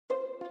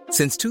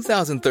Since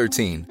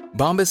 2013,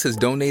 Bombas has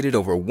donated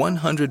over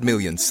 100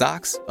 million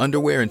socks,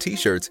 underwear, and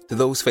T-shirts to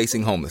those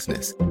facing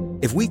homelessness.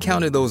 If we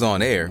counted those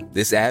on air,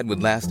 this ad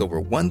would last over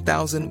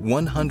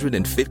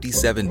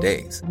 1,157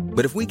 days.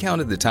 But if we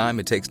counted the time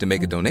it takes to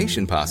make a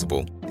donation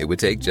possible, it would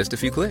take just a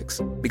few clicks.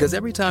 Because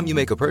every time you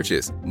make a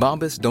purchase,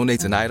 Bombas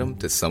donates an item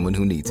to someone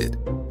who needs it.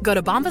 Go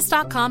to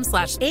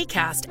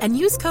bombas.com/ACAST and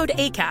use code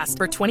ACAST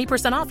for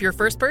 20% off your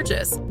first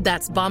purchase.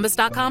 That's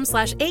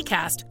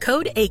bombas.com/ACAST,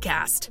 code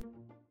ACAST.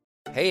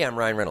 Hey, I'm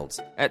Ryan Reynolds.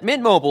 At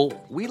Mint Mobile,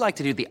 we like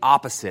to do the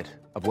opposite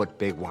of what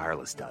Big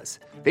Wireless does.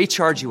 They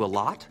charge you a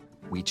lot,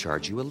 we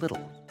charge you a little.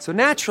 So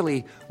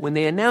naturally, when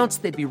they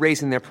announced they'd be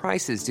raising their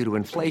prices due to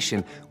inflation,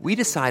 we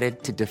decided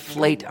to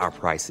deflate our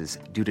prices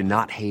due to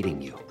not hating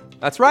you.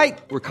 That's right.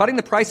 We're cutting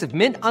the price of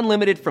Mint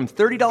Unlimited from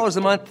 $30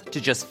 a month to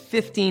just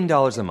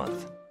 $15 a month.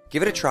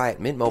 Give it a try at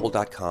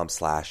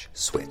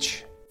mintmobile.com/switch.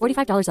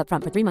 $45 up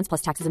front for 3 months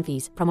plus taxes and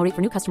fees. Promo rate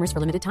for new customers for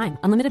limited time.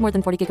 Unlimited more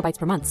than 40 gigabytes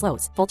per month.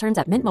 Slows full terms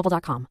at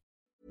mintmobile.com.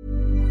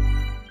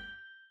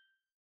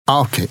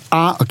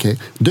 Okej.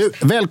 Du,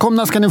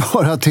 välkomna ska ni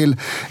vara till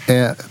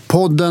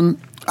podden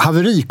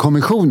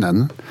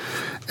Haverikommissionen.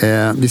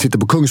 Vi sitter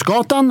på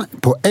Kungsgatan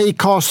på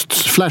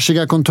Acasts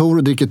flashiga kontor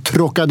och dricker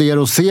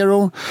Trocadero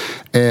Zero.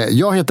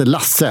 Jag heter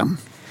Lasse.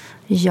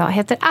 Jag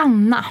heter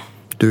Anna.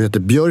 Du heter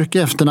Björk i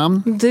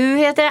efternamn. Du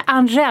heter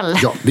Angel.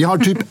 Ja, vi har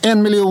typ 1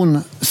 miljon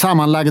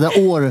sammanlagda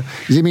år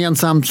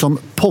gemensamt som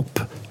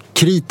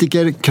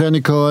popkritiker,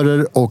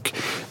 krönikörer och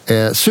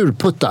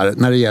surputtar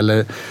när det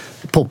gäller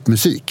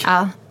popmusik.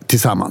 Ja.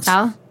 Tillsammans.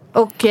 Ja,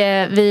 och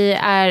vi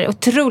är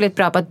otroligt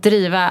bra på att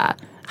driva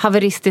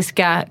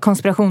haveristiska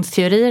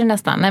konspirationsteorier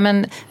nästan. Nej,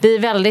 men vi är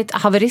väldigt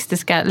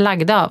haveristiska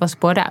lagda av oss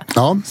båda.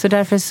 Ja. Så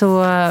därför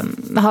så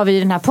har vi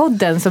den här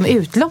podden som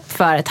utlopp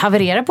för att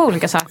haverera på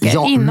olika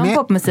saker inom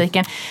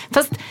popmusiken.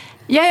 Fast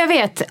ja, jag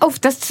vet.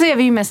 Oftast så är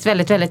vi ju mest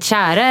väldigt, väldigt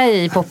kära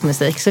i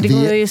popmusik. Så det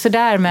går ju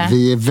sådär med...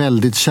 Vi är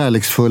väldigt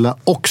kärleksfulla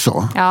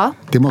också. Ja,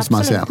 det måste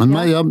absolut. man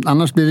säga. Men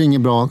annars blir det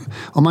inget bra.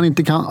 Om man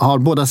inte har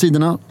båda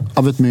sidorna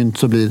av ett mynt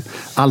så blir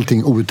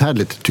allting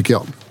outhärdligt, tycker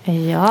jag.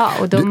 Ja,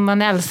 och de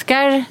man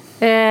älskar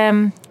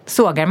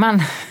sågar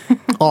man.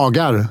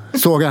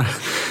 Sågar.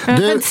 Jag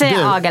får inte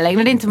säga agar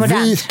längre, det är inte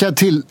modernt. Vi ska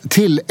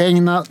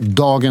tillägna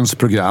dagens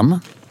program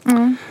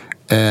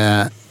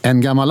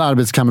en gammal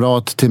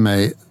arbetskamrat till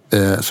mig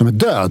som är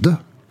död.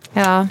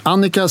 Ja.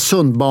 Annika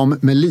Sundbaum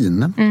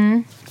Melin.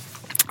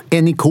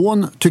 En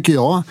ikon, tycker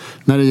jag,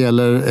 när det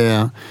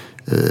gäller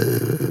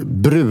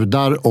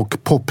brudar och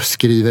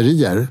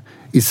popskriverier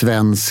i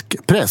svensk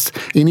press.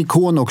 En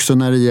ikon också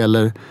när det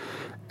gäller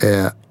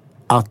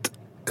att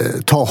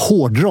ta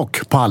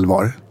hårdrock på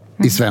allvar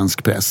i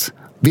svensk press.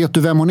 Vet du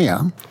vem hon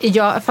är?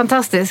 Ja,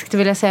 fantastiskt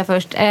vill jag säga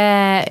först.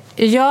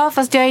 Ja,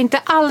 fast jag är inte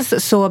alls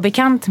så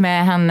bekant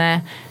med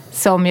henne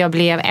som jag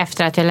blev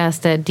efter att jag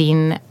läste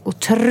din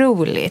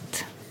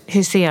otroligt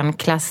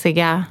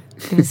Hussein-klassiga,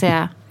 det vill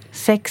säga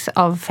 6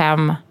 av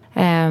 5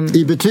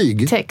 i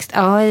betyg? Text.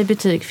 Ja, i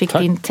betyg fick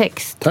din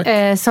text.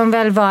 Som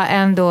väl var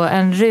ändå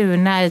en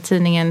runa i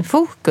tidningen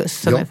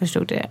Fokus, som jag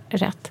förstod det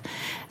rätt.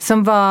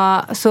 Som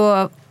var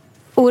så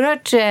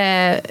oerhört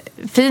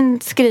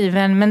fint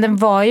skriven, men den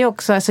var ju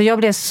också, alltså jag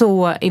blev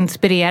så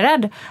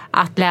inspirerad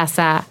att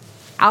läsa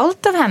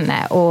allt av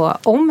henne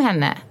och om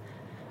henne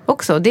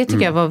också. Det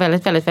tycker jag var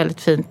väldigt, väldigt,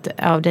 väldigt fint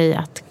av dig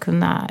att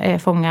kunna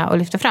fånga och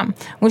lyfta fram.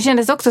 Hon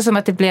kändes också som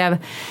att det blev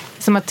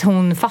som att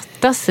hon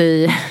fattas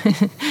i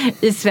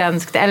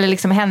svenskt, eller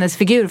liksom hennes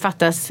figur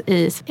fattas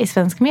i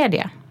svensk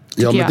media.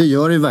 Ja, men det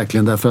gör det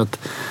verkligen, därför att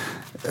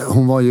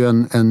hon var ju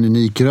en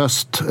unik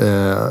röst.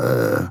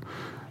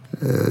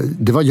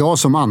 Det var jag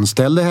som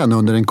anställde henne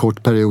under en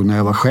kort period när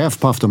jag var chef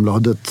på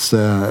Aftonbladets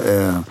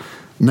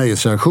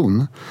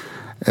nöjesredaktion.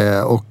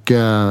 Och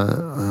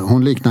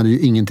hon liknade ju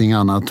ingenting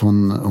annat.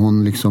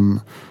 Hon liksom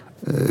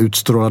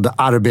utstrålade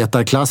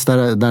arbetarklass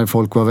där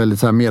folk var väldigt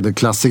så här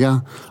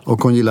medelklassiga,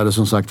 och hon gillade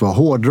som sagt var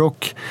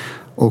hårdrock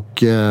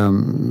och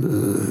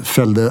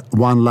följde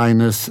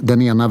one-liners,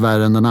 den ena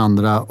värre än den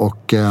andra,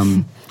 och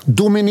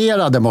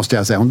dominerade, måste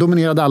jag säga. Hon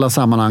dominerade alla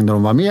sammanhang där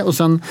hon var med, och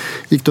sen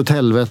gick det åt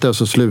helvete och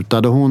så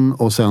slutade hon,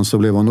 och sen så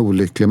blev hon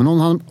olycklig. Men hon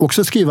hann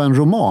också skriva en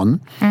roman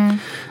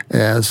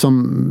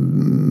som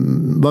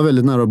var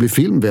väldigt nära att bli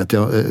film, vet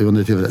jag,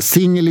 under tillfället.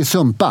 Singel i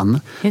Sumpan,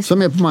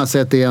 som är på många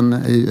sätt en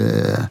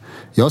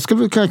jag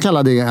skulle kunna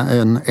kalla det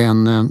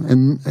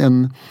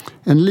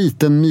en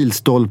liten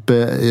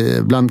milstolpe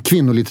bland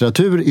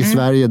kvinnolitteratur i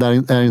Sverige,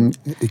 där en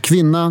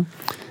kvinna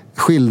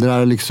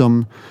skildrar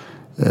liksom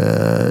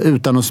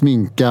utan att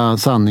sminka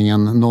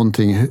sanningen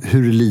någonting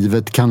hur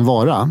livet kan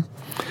vara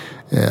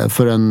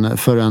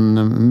för en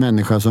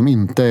människa som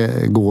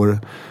inte går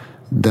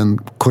den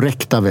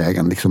korrekta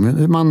vägen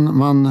liksom.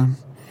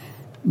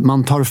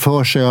 Man tar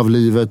för sig av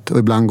livet, och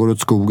ibland går det åt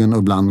skogen och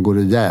ibland går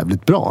det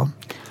jävligt bra.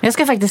 Jag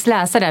ska faktiskt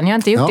läsa den. Jag har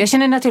inte gjort det. Jag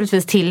känner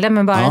naturligtvis till den,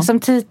 men bara som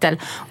titel.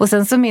 Och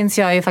sen så minns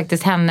jag ju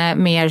faktiskt henne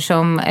mer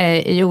som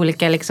i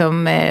olika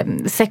liksom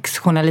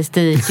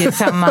sexjournalistik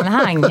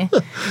sammanhang.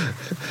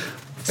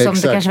 Som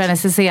det kanske var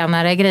hennes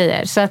senare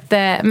grejer. Så att,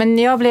 men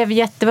det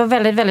var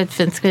väldigt, väldigt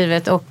fint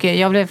skrivet och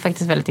jag blev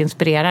faktiskt väldigt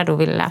inspirerad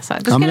och ville läsa.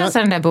 Du ska läsa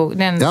den där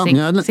boken.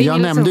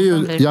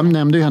 Jag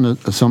nämnde ju henne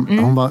som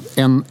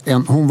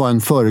hon var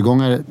en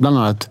föregångare bland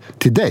annat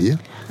till dig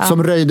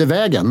som röjde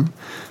vägen.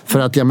 För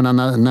att jag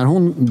menar, när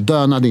hon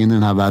dönade in i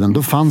den här världen,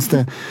 då fanns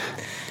det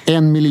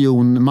 1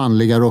 miljon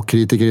manliga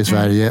rockkritiker i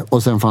Sverige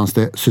och sen fanns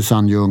det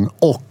Susanne Ljung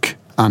och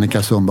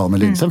Annika Sundberg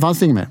Melin. Sen fanns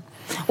det inget mer.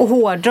 Och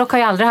hårdrock har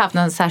ju aldrig haft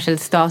någon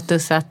särskild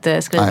status att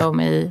skriva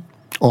om i...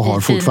 Och har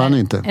fortfarande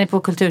inte. På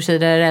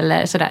kultursidor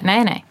eller sådär.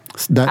 Nej.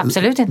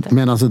 Absolut inte.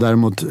 Men alltså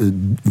däremot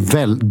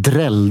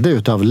drällde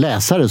utav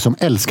läsare som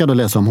älskade att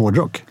läsa om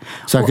hårdrock.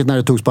 Särskilt när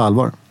det togs på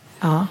allvar.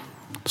 Ja.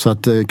 Så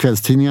att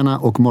kvällstidningarna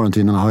och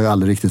morgontidningarna har ju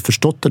aldrig riktigt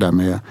förstått det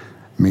där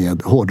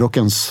med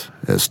hårdrockens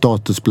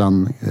status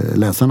bland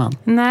läsarna.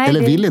 Nej,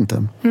 eller vill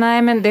inte.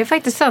 Nej, men det är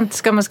faktiskt sant.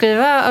 Ska man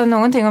skriva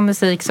någonting om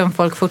musik som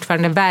folk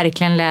fortfarande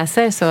verkligen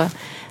läser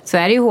så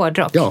är det ju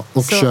hårdrock. Ja,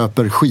 och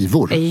köper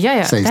skivor,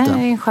 ja, sägs det.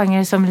 Det är en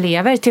genre som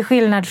lever, till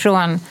skillnad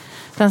från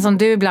den som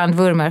du ibland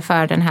vurmar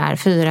för, den här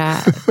 4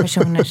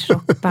 personers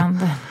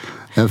rockbanden.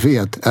 Jag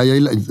vet.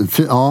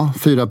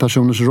 4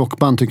 personers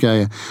rockband tycker jag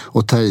är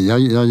att ta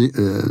i.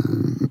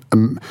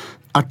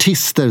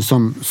 Artister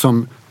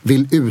som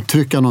vill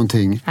uttrycka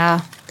någonting. Ja.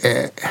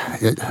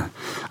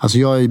 Alltså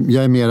jag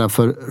är mera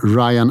för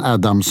Ryan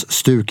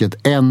Adams-stuket.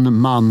 En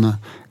man,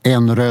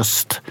 en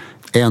röst,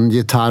 en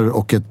gitarr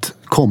och ett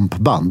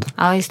kompband.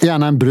 Ja,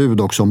 gärna en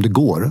brud också om det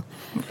går.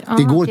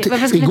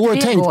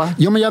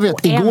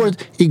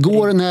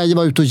 Igår när jag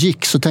var ute och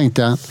gick så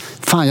tänkte jag,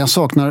 fan jag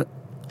saknar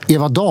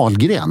Eva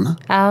Dahlgren.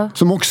 Ja.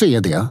 Som också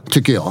är det,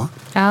 tycker jag.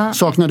 Ja.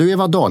 Saknar du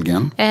Eva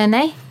Dahlgren?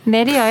 Nej,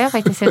 det gör jag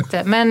faktiskt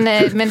inte. Men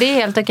det är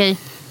helt okej.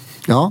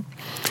 Ja.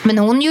 Men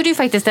hon gjorde ju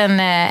faktiskt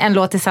en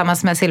låt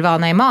tillsammans med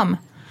Silvana Imam.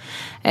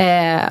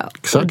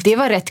 Och det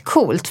var rätt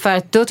coolt, för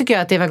att då tycker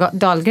jag att Eva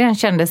Dahlgren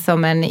kändes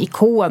som en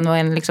ikon och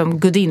en liksom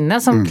gudinna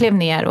som klev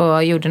ner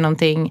och gjorde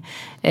någonting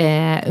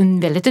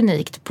väldigt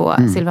unikt på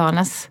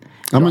Silvanas.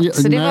 Ja, men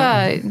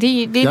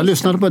jag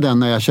lyssnade på den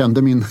när jag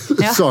kände min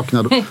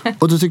saknad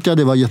och då tyckte jag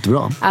det var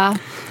jättebra. Ja.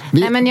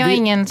 Nej, men jag är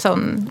ingen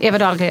sån Eva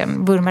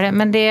Dahlgren-vurmare,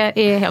 men det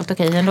är helt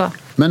okej ändå.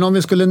 Men om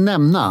vi skulle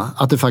nämna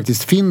att det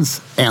faktiskt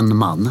finns en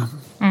man,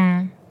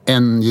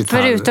 en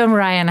gitarr. Förutom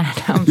Ryan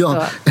Adams.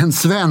 Ja, en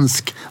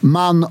svensk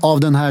man av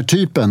den här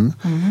typen.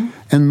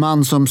 En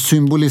man som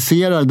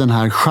symboliserar den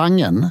här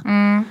genren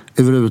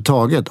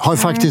överhuvudtaget. Har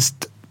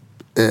faktiskt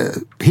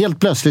helt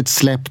plötsligt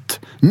släppt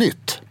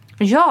nytt.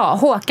 Ja,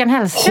 Håkan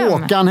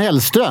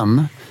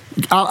Hellström.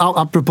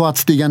 Apropå att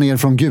stiga ner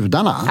från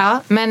gudarna.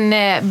 Ja, men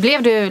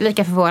blev du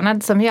lika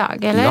förvånad som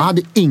jag, eller? Jag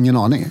hade ingen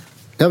aning.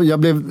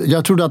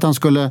 Jag trodde att han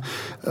skulle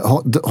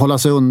hålla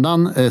sig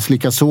undan,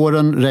 slicka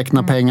såren,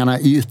 räkna pengarna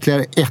i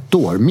ytterligare 1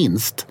 år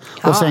minst.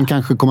 Ja. Och sen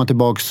kanske komma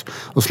tillbaks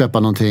och släppa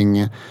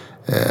någonting,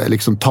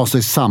 liksom ta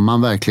sig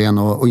samman verkligen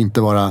och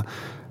inte vara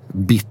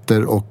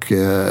bitter och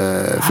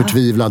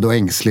förtvivlad och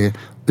ängslig.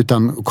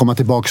 Utan komma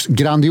tillbaks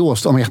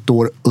grandiost om 1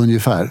 år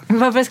ungefär.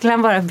 Varför skulle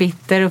han vara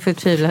bitter och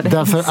förtvivlad?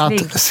 Därför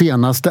att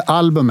senaste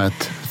albumet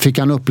fick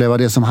han uppleva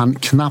det som han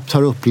knappt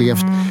har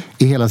upplevt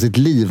i hela sitt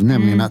liv.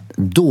 Nämligen att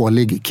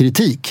dålig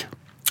kritik.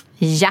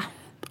 Ja.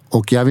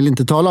 Och jag vill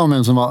inte tala om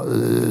vem som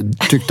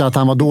tyckte att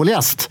han var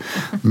dåligast.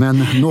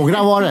 Men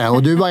några var det.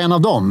 Och du var en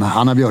av dem,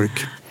 Anna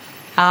Björk.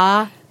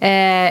 Ja.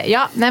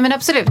 Nej men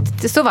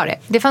absolut, så var det.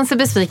 Det fanns en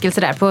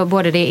besvikelse där på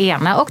både det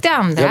ena och det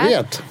andra. Jag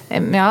vet.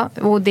 Ja,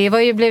 och det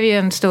blev ju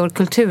en stor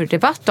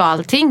kulturdebatt och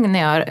allting när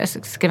jag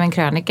skrev en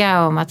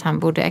krönika om att han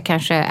borde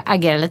kanske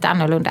agera lite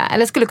annorlunda.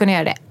 Eller skulle kunna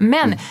göra det.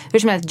 Men hur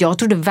som helst, jag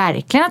trodde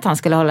verkligen att han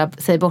skulle hålla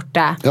sig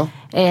borta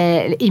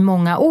i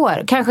många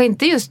år. Kanske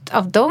inte just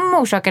av de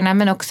orsakerna,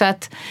 men också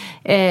att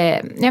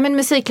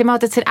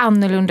musikklimatet ser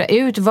annorlunda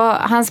ut.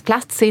 Hans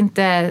plats är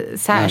inte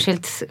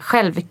särskilt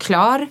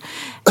självklar.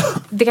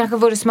 Det kanske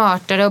vore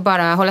smartare att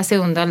bara hålla sig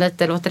undan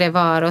lite, låta det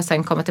vara och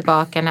sen komma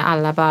tillbaka när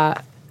alla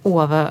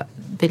bara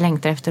vi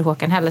längtar efter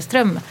Håkan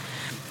Hellström.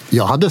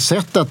 Jag hade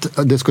sett att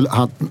det skulle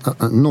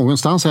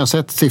någonstans har jag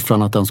sett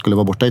siffran att den skulle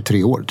vara borta i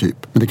 3 år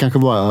typ. Men det kanske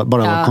bara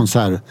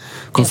var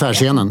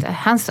konsertscenen.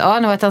 Han sa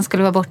nog att han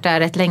skulle vara borta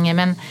rätt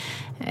länge,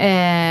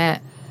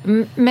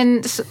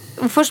 men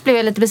först blev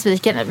jag lite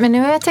besviken. Men nu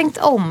har jag tänkt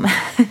om.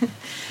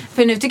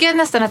 För nu tycker jag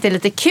nästan att det är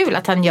lite kul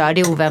att han gör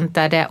det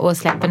oväntade och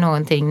släpper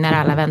någonting när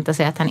alla väntar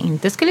sig att han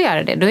inte skulle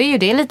göra det. Då är ju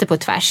det lite på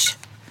tvärs.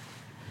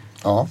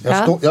 Ja,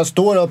 jag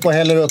står upp och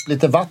häller upp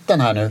lite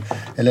vatten här nu.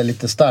 Eller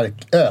lite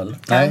stark öl.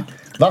 Nej,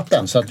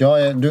 vatten. Så att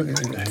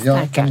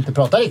jag kan inte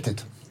prata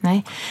riktigt.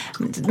 Nej,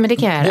 men det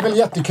kan jag göra. Det är väl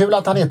jättekul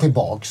att han är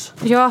tillbaks.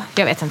 Ja,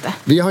 jag vet inte.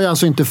 Vi har ju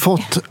alltså inte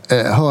fått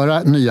höra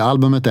nya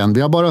albumet än.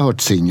 Vi har bara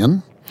hört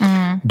singeln.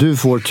 Du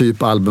får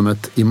typ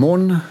albumet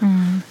imorgon.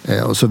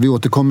 Och så vi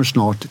återkommer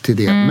snart till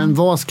det. Men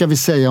vad ska vi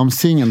säga om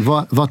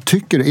singeln? Vad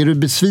tycker du? Är du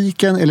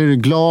besviken eller är du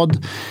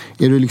glad?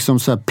 Är du liksom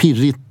så här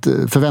pirrigt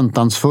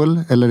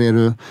förväntansfull? Eller är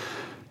du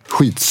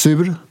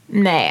skitsur?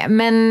 Nej,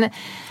 men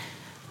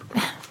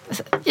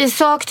I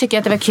sak tycker jag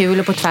att det var kul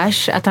och på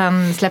tvärs att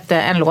han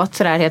släppte en låt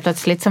sådär helt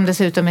plötsligt som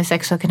dessutom är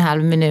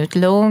 6,5 minut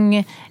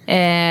lång.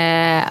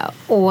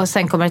 Och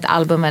sen kommer ett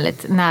album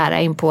väldigt nära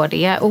in på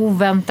det.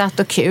 Oväntat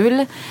och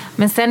kul.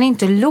 Men sen är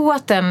inte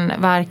låten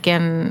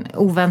varken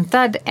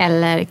oväntad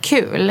eller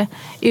kul.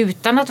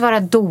 Utan att vara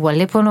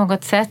dålig på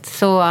något sätt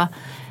så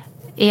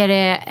är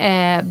det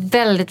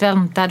väldigt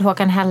väntad.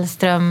 Håkan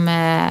Hellström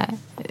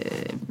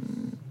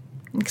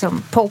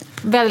liksom pop.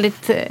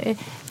 Väldigt...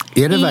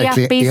 Är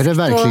det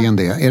verkligen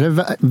det? Är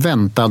det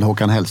väntad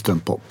Håkan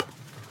Hellström-pop?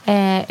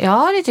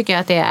 Ja, det tycker jag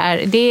att det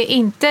är. Det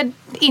är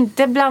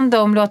inte bland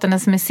de låtarna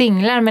som är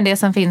singlar, men det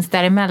som finns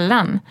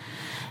däremellan.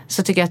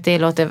 Så tycker jag att det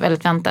låter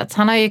väldigt väntat.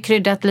 Han har ju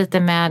kryddat lite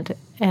med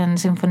en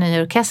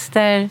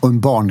symfoniorkester. Och en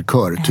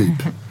barnkör,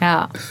 typ.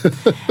 Ja.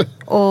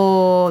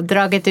 Och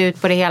dragit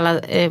ut på det hela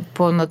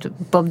på något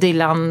Bob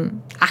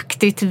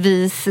Dylan-aktigt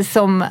vis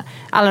som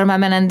alla de här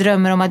männen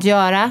drömmer om att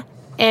göra.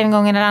 En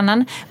gång eller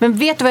annan. Men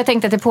vet du vad jag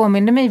tänkte att det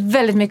påminner mig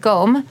väldigt mycket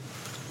om?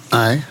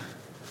 Nej.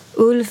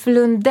 Ulf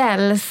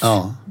Lundells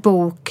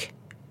bok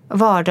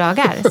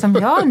Vardagar som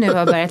jag nu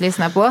har börjat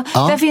lyssna på.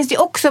 Ja. Där finns det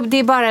också, det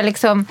är bara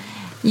liksom,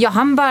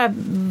 han bara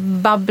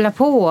babblar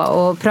på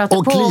och pratar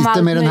och på om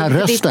allt med den här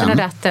rösten. Och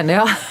datten,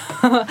 ja.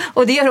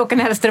 Och det gör Håkan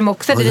Hellström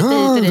också. Det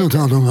är lite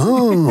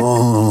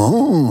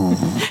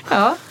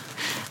ja,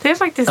 det är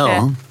faktiskt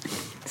det.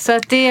 Så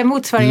att det är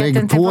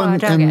motsvarigheten till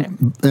Vardagar. Lägg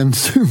på en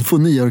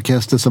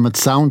symfoniorkester som ett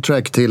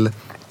soundtrack till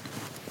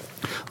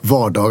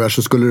Vardagar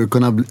så skulle du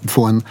kunna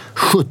få en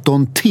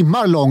 17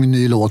 timmar lång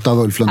ny låt av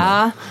Ulf Lundell.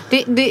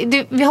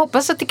 Ja, vi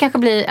hoppas att det kanske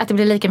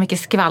blir lika mycket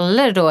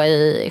skvaller då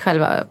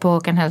på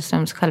Håkan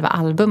Hellströms själva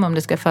album om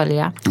det ska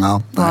följa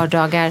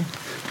Vardagar.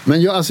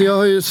 Men jag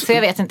har ju... Så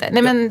jag vet inte.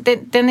 Nej, men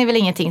den är väl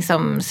ingenting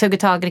som suger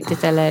tag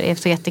riktigt eller är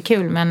så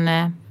jättekul,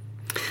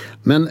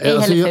 men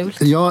alltså,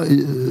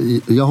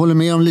 jag håller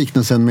med om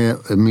liknelsen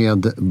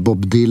med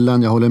Bob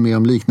Dylan. Jag håller med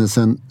om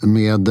liknelsen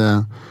med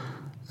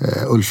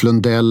Ulf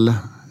Lundell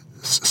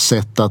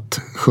sätt att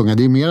sjunga.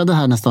 Det är mer det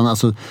här nästan,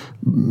 alltså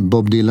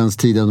Bob Dylans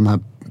tidigare, de här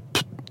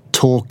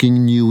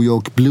Talking New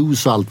York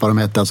Blues och allt vad de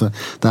heter, alltså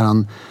där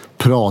han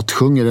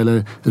pratsjunger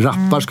eller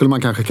rappar skulle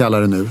man kanske kalla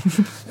det nu.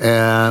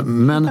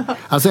 Men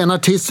alltså en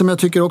artist som jag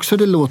tycker också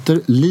det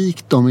låter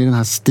likt dem i den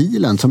här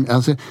stilen.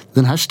 Alltså,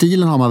 den här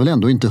stilen har man väl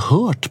ändå inte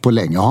hört på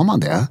länge, har man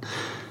det?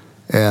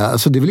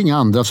 Alltså det är väl inga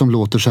andra som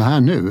låter så här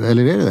nu,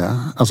 eller är det?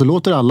 Alltså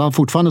låter alla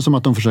fortfarande som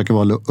att de försöker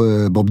vara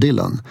Bob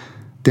Dylan?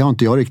 Det har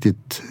inte jag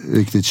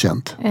riktigt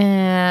känt.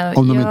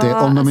 Om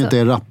de inte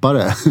är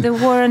rappare. The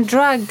War on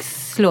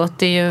Drugs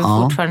låter ju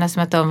fortfarande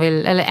som att de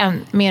vill, eller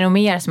mer och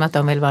mer som att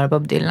de vill vara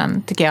Bob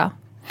Dylan, tycker jag.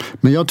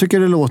 Men jag tycker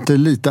det låter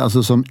lite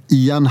alltså som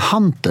Ian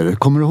Hunter.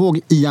 Kommer du ihåg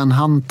Ian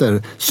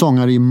Hunter,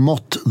 sångare i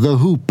Mott the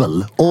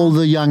Hoople, All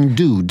the Young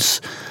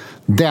Dudes?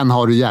 Den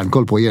har du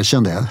järnkoll på,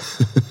 erkänn det.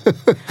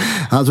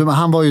 Alltså,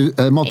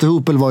 Mott the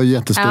Hoople var ju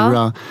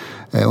jättestora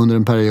under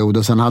en period,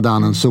 och sen hade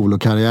han en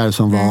solokarriär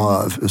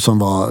som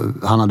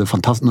var han hade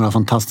några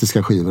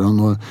fantastiska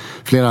skivor och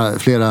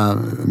flera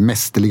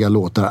mästerliga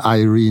låtar.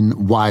 Irene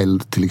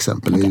Wild till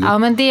exempel. Okay. Ja,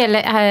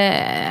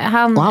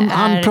 men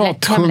han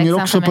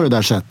pratsjunger också på det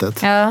där sättet.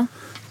 Ja.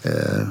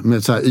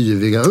 Med så här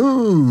yviga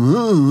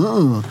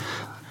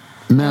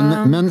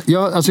Men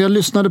jag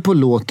lyssnade på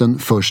låten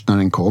först när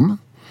den kom.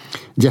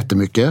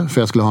 Jättemycket,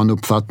 för jag skulle ha en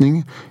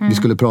uppfattning. Vi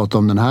skulle prata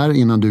om den här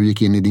innan du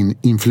gick in i din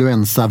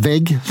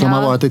influensavägg som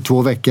har varit i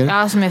 2 veckor.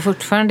 Ja, som är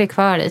fortfarande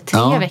kvar i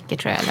 3 veckor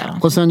tror jag. Eller?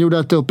 Och sen gjorde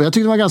jag ett uppehåll. Jag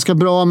tyckte det var ganska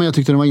bra, men jag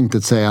tyckte den var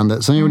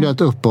intetsägande. Sen gjorde jag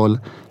ett uppehåll.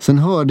 Sen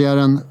hörde jag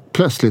den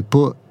plötsligt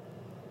på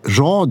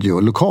radio,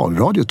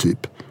 lokalradio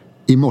typ.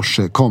 I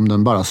morse kom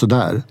den bara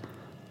sådär.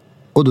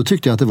 Och då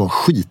tyckte jag att det var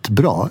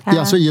skitbra.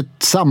 Alltså i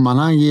ett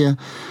sammanhang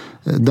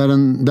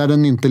där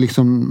den inte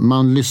liksom,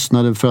 man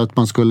lyssnade för att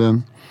man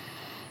skulle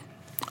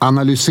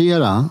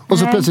analysera. Och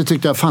så plötsligt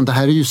tyckte jag, fan det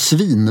här är ju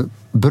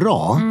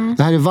svinbra.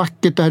 Det här är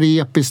vackert, det här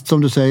är episkt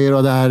som du säger,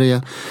 och det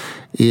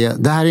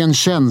här är en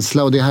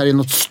känsla och det här är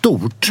något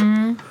stort.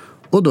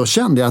 Och då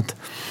kände jag att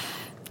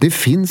det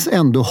finns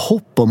ändå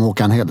hopp om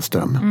Håkan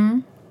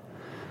Hellström.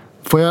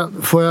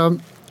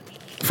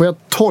 Får jag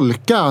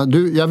tolka?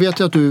 Jag vet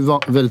ju att du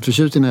var väldigt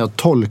förtjust när jag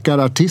tolkar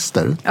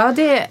artister. Ja, texten,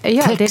 det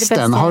är det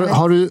bästa.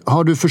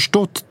 Har du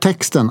förstått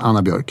texten,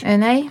 Anna Björk?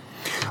 Nej.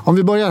 Om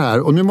vi börjar här,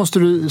 och nu måste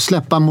du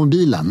släppa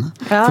mobilen.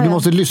 För du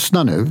måste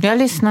lyssna nu. Jag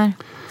lyssnar.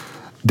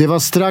 Det var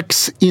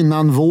strax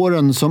innan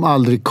våren som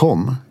aldrig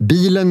kom.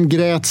 Bilen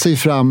grät sig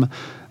fram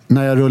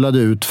när jag rullade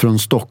ut från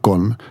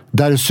Stockholm.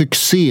 Där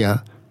succé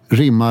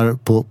rimmar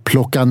på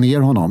plocka ner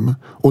honom.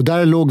 Och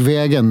där låg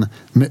vägen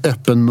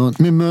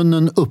med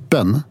munnen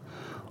öppen.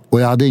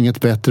 Och jag hade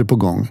inget bättre på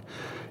gång.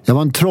 Jag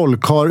var en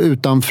trollkarl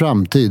utan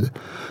framtid.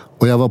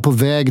 Och jag var på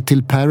väg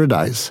till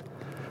Paradise.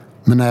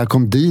 Men när jag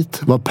kom dit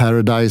var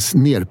Paradise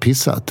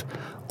nerpissat.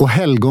 Och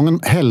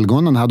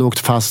helgonen hade åkt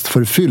fast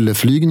för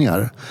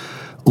fylleflygningar.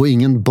 Och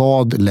ingen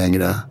bad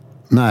längre.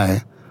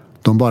 Nej,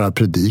 de bara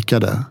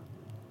predikade.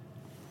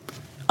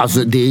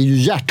 Alltså det är ju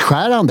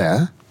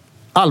hjärtskärande.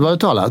 Allvarligt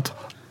talat.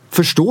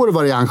 Förstår du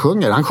vad det är han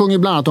sjunger? Han sjunger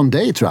bland annat om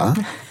dig, tror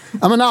jag.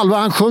 Ja, men allvar,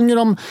 han sjunger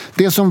om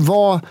det som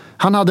var.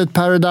 Han hade ett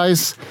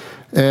Paradise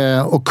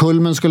och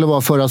kulmen skulle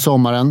vara förra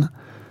sommaren.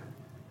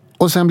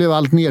 Och sen blev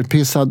allt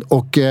nerpissad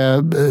och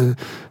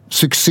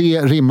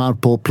succé rimmar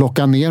på att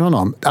plocka ner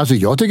honom. Alltså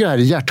jag tycker det här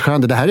är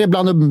hjärtskärande. Det här är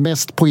bland det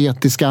mest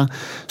poetiska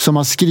som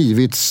har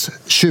skrivits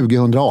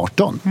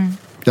 2018.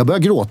 Jag börjar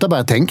gråta bara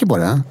jag tänker på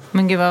det.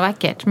 Men gud vad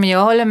vackert. Men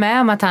jag håller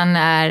med om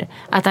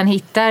att han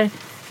hittar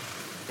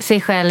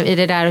sig själv i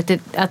det där. Och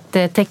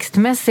att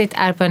textmässigt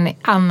är på en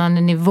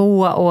annan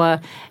nivå och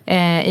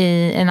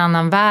i en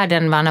annan värld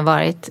än vad han har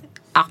varit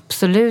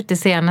absolut det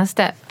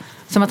senaste.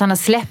 Som att han har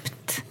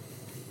släppt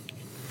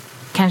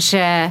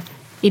kanske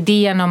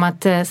idén om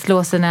att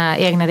slå sina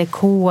egna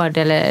rekord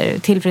eller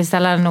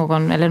tillfredsställa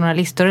någon eller några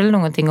listor eller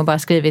någonting och bara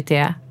skrivit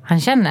det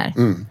han känner.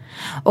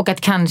 Och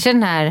att kanske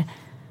den här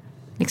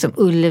liksom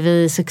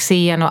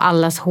Ullevi-succén och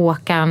allas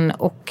Håkan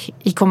och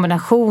i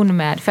kombination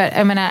med, för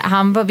jag menar,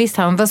 han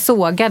var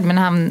sågad,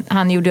 men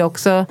han gjorde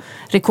också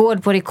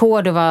rekord på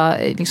rekord och var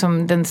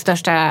liksom den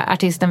största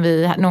artisten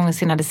vi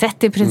någonsin hade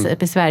sett i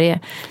princip i Sverige.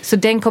 Så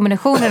den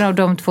kombinationen av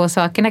de två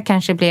sakerna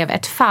kanske blev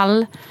ett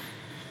fall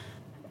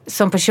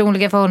som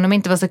personligen för honom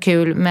inte var så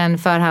kul, men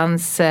för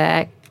hans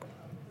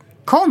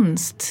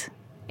konst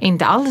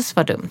inte alls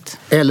var dumt.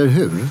 Eller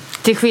hur?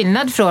 Till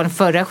skillnad från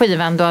förra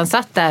skivan då han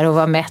satt där och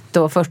var mätt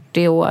och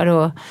 40 år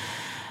och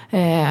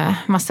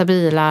massa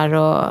bilar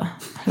och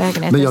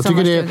lägenheter. Men jag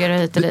tycker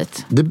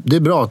det är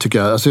bra tycker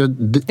jag. Alltså,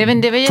 det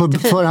var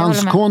jättefint. För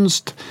hans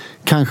konst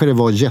kanske det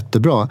var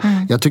jättebra.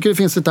 Jag tycker det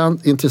finns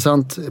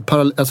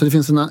det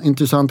finns en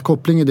intressant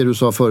koppling i det du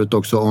sa förut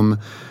också om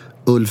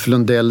Ulf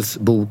Lundells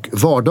bok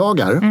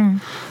Vardagar.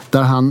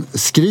 Där han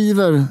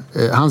skriver,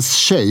 hans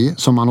tjej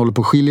som han håller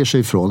på att skilja sig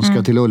ifrån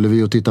ska till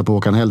Ullevi och titta på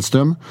Håkan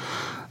Hellström.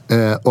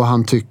 Och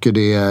han tycker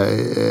det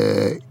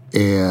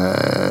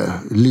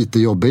är lite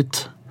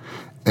jobbigt.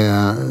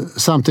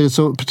 Samtidigt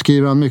så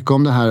skriver han mycket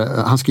om det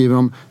här. Han skriver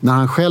om när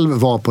han själv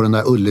var på den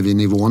där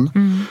Ullevi-nivån.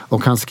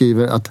 Och han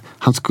skriver att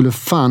han skulle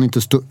fan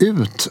inte stå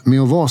ut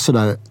med att vara så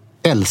där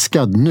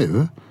älskad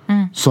nu.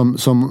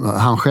 Som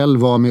han själv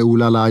var med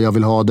Olala, jag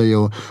vill ha dig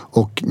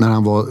och när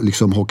han var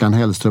liksom Håkan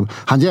Hellström.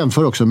 Han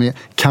jämför också med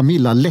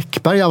Camilla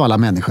Läckberg av alla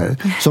människor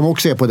som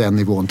också är på den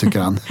nivån tycker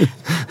han.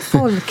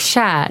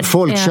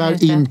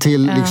 Folkkär in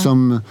till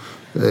liksom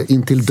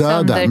in till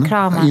döden.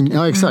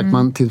 Ja exakt,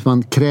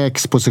 man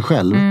kräks på sig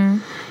själv.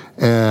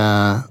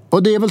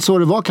 Och det är väl så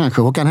det var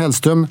kanske. Håkan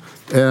Hellström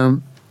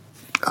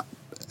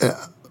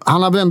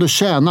han har väl ändå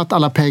tjänat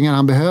alla pengar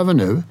han behöver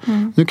nu.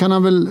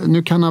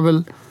 Nu kan han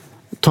väl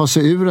ta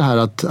sig ur det här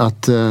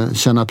att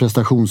känna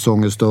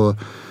prestationsångest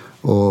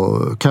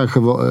och kanske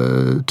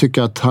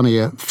tycka att han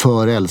är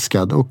för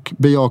älskad och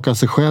bejaka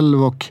sig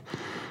själv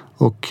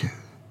och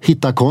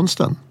hitta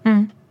konsten.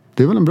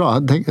 Det är väl en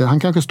bra. Han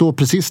kanske står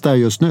precis där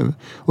just nu.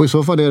 Och i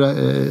så fall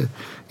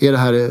är det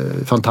här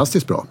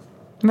fantastiskt bra.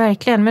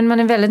 Verkligen, men man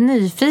är väldigt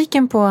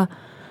nyfiken på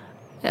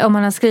om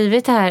han har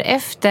skrivit det här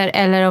efter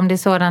eller om det är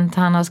sådant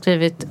han har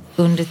skrivit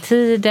under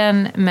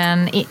tiden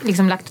men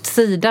liksom lagt åt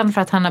sidan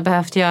för att han har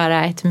behövt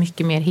göra ett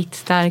mycket mer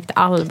hitstarkt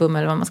album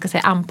eller vad man ska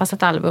säga,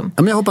 anpassat album.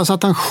 Ja, men jag hoppas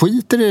att han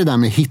skiter i det där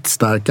med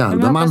hitstarka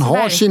album.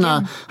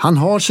 Han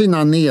har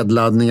sina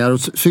nedladdningar och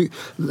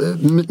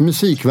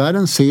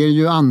musikvärlden ser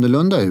ju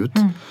annorlunda ut.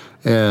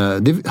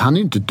 Han är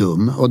ju inte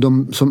dum och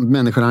de som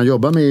människorna han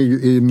jobbar med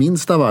är ju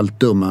minst av allt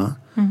dumma.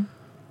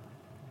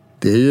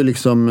 Det är ju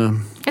liksom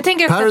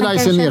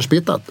Paradise är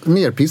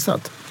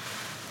nerpissat.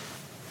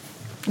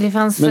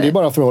 Men det är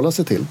bara att förhålla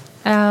sig till.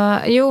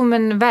 Jo,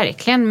 men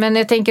verkligen. Men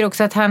jag tänker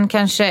också att han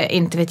kanske,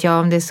 inte vet jag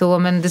om det är så,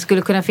 men det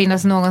skulle kunna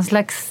finnas någon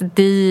slags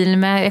deal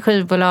med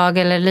skivbolag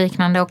eller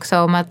liknande också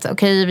om att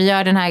okej, vi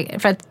gör den här.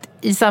 För att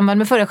i samband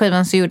med förra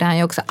skivan så gjorde han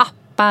ju också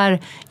appar,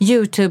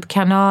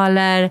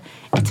 YouTube-kanaler,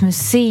 ett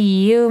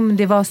museum.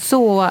 Det var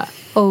så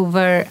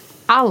over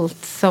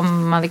allt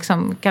som man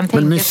liksom kan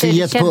tänka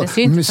sig.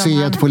 Men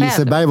museet på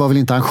Liseberg var väl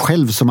inte han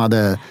själv som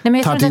hade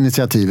tagit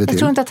initiativet till? Jag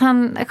tror inte att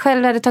han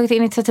själv hade tagit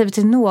initiativet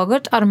till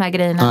något av de här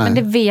grejerna. Nej. Men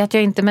det vet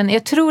jag inte. Men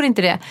jag tror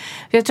inte det.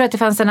 Jag tror att det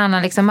fanns en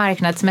annan liksom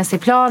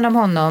marknadsmässig plan om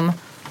honom.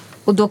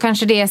 Och då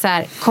kanske det är så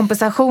här,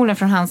 kompensationen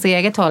från hans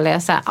eget håll är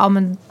så här, ja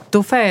men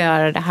då får jag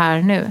göra det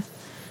här nu.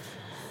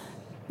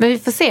 Men vi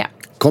får se.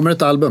 Kommer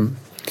ett album?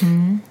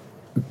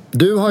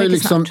 Du har ju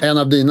liksom en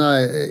av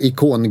dina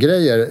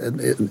ikongrejer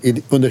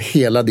under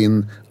hela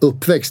din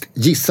uppväxt,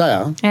 gissar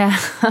jag.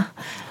 Ja.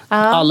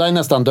 Alla är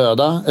nästan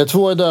döda.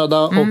 2 är döda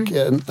och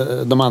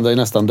de andra är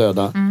nästan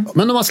döda.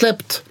 Men de har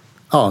släppt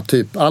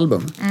typ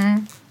album.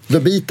 The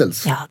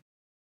Beatles. Ja.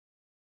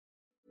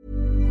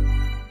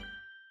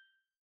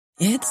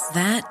 It's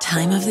that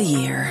time of the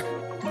year.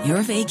 Your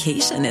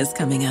vacation is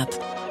coming up.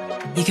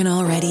 You can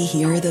already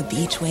hear the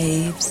beach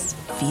waves,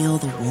 feel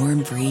the warm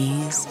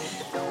breeze,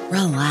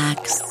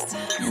 relax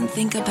and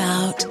think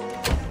about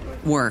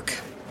work.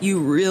 You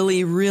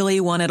really, really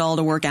want it all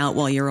to work out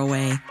while you're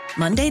away.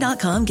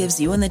 Monday.com gives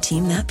you and the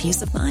team that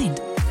peace of mind.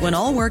 When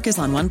all work is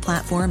on one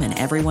platform and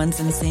everyone's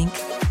in sync,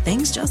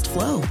 things just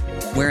flow.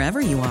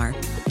 Wherever you are,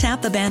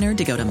 tap the banner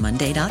to go to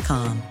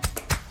Monday.com.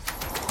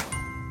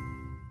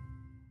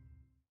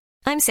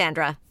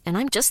 Sandra, and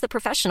I'm just the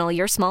professional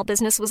your small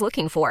business was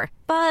looking for.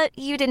 But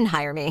you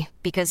didn't hire me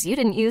because you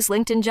didn't use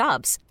LinkedIn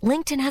Jobs.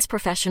 LinkedIn has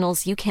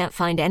professionals you can't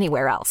find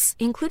anywhere else,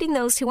 including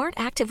those who aren't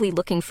actively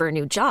looking for a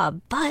new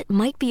job, but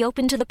might be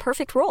open to the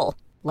perfect role,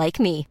 like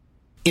me.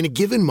 In a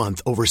given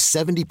month, over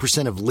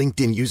 70% of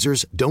LinkedIn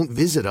users don't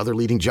visit other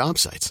leading job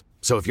sites.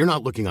 So if you're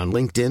not looking on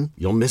LinkedIn,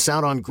 you'll miss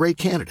out on great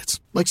candidates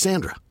like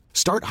Sandra.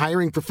 Start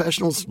hiring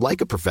professionals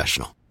like a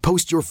professional.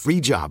 Post your free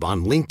job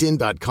on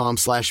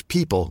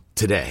linkedin.com/people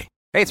today.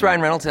 Hey, it's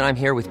Ryan Reynolds, and I'm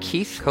here with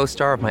Keith,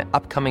 co-star of my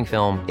upcoming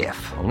film,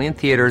 If, only in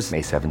theaters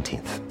May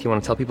 17th. Do you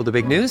want to tell people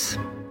the big news?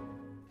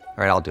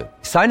 All right, I'll do it.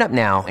 Sign up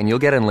now and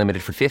you'll get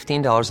unlimited for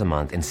 $15 a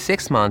month and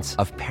 6 months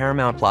of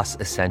Paramount Plus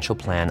Essential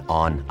Plan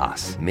on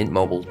us.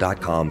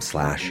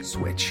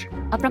 MintMobile.com/switch.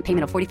 Upfront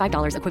payment of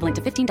 $45 equivalent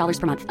to $15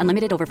 per month.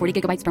 Unlimited over 40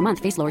 gigabytes per month.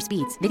 Face lower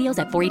speeds. Videos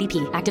at 480p.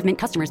 Active Mint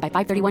customers by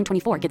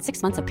 531.24 get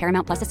 6 months of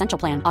Paramount Plus Essential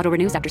Plan. Auto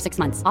renews after 6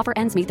 months. Offer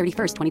ends May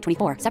 31st,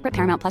 2024. Separate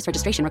Paramount Plus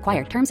registration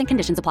required. Terms and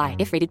conditions apply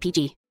if rated PG.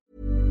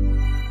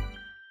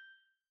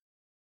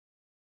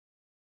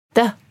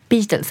 The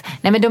Beatles.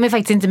 Nej, men de är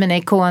faktiskt inte mina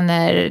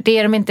ikoner. Det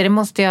är de inte, det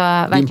måste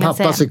jag verkligen säga. Din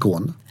pappas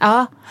ikon?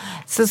 Ja,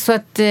 så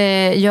att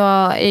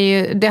jag är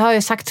ju, det har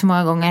jag sagt så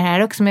många gånger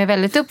här också, men jag är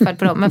väldigt uppfattad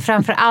på dem. Men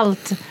framför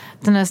allt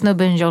den här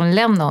snubben John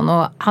Lennon,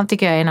 och han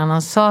tycker jag är en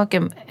annan sak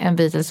än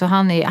Beatles, så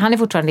han är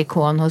fortfarande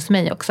ikon hos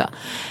mig också.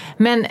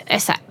 Men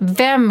så här,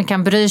 vem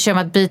kan bry sig om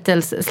att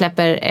Beatles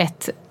släpper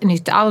ett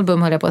nytt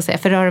album, höll jag på att säga,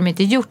 för det har de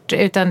inte gjort,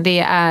 utan det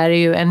är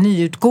ju en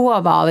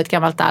nyutgåva av ett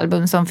gammalt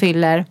album som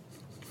fyller,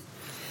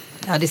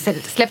 ja, det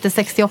släpptes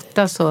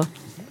 68, så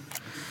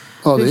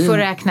ja, du får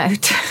räkna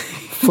ut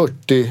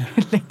 40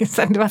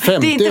 sedan,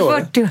 50 det är inte år.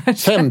 40 år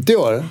 50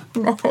 år?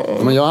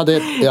 Men jag hade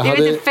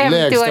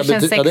lägsta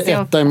betyg, jag hade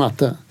 1 i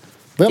matte.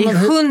 Det är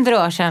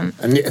 100 år sedan.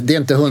 Det är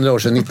inte 100 år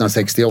sedan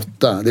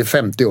 1968. Det är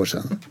 50 år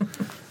sedan.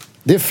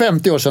 Det är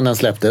 50 år sedan den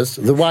släpptes.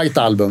 The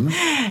White Album.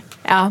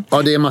 Ja.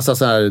 Ja, det är massa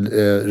så här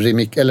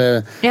remix,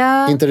 eller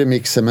inte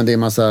remixer, men det är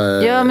massa,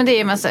 men det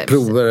är massa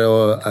prover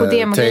och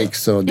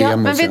takes och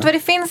demos. Men vet du vad det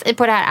finns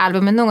på det här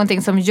albumet?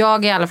 Någonting som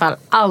jag i alla fall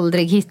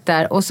aldrig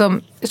hittar, och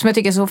som jag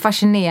tycker är så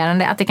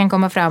fascinerande, att det kan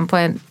komma fram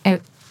på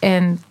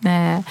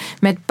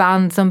med ett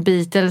band som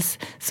Beatles,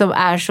 som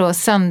är så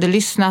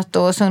sönderlyssnat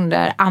och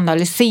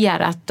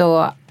sönderanalyserat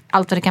och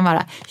allt vad det kan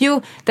vara.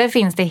 Jo, där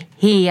finns det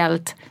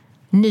helt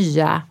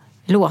nya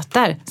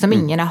låtar som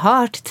ingen har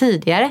hört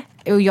tidigare.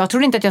 Och jag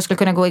trodde inte att jag skulle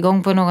kunna gå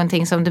igång på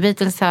någonting som The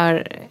Beatles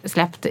har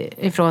släppt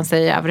ifrån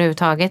sig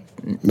överhuvudtaget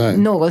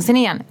någonsin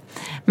igen.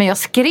 Men jag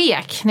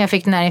skrek när jag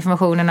fick den här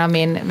informationen av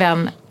min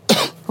vän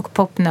och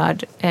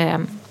popnörd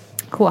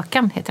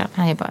Håkan heter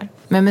han är bara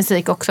med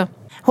musik också.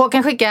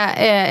 Håkan skickade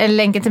en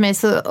länk till mig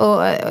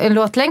och en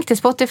låtlänk till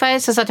Spotify,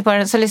 så satt jag på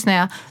den, så lyssnade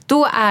jag.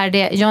 Då är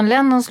det John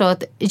Lennons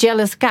låt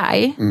Jealous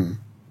Guy.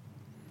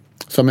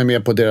 Som är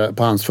med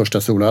på hans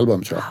första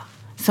soloalbum, tror jag.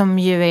 Som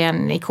ju är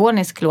en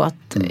ikonisk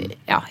låt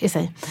i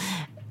sig.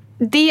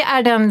 Det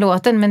är den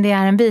låten, men det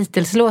är en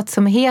Beatles-låt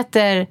som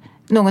heter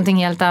någonting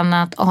helt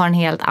annat och har en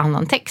helt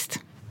annan text.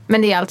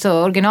 Men det är alltså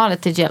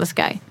originalet till Jealous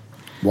Guy.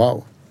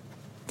 Wow.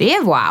 Det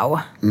är wow.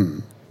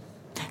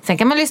 Sen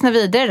kan man lyssna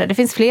vidare. Det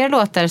finns fler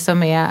låtar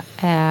som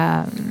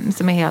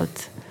är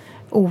helt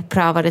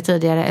oprövade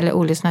tidigare eller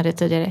olyssnade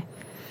tidigare.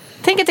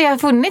 Tänk att det har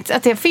funnits,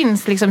 att det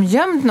finns liksom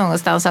gömt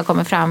någonstans och har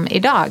kommit fram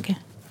idag.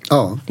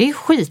 Ja. Det är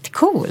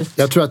skitcoolt.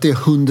 Jag tror att det är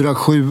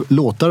 107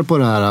 låtar på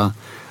det här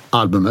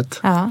albumet.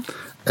 Ja.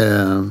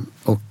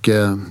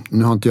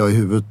 Nu har inte jag i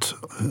huvudet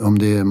om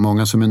det är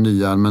många som är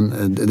nya,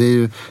 men det är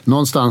ju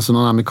någonstans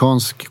någon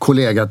amerikansk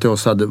kollega till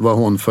oss var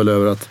hånfull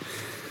över att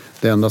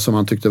det enda som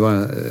han tyckte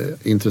var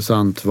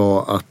intressant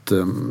var att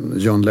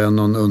John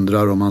Lennon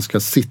undrar om han ska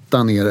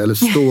sitta ner eller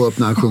stå upp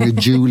när han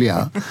sjunger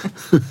Julia.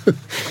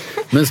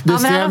 Men det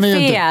stämmer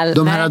ju inte.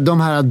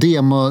 De här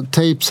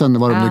demotapesen,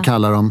 vad de nu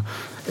kallar dem,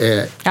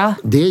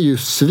 det är ju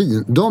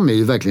de är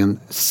ju verkligen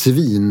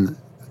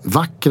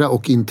svinvackra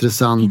och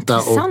intressanta.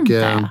 Och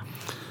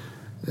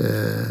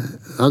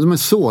de är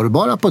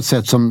sårbara på ett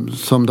sätt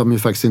som de ju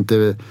faktiskt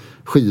inte,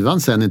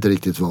 skivan sen inte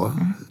riktigt var,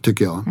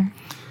 tycker jag.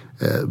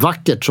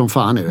 Vackert som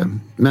fan är det.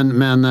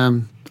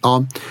 Men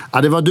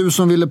det var du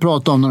som ville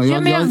prata om det.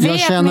 Jag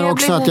känner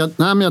också att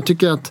jag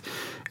tycker att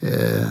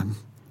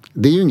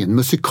det är ju ingen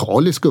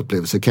musikalisk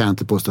upplevelse, kan jag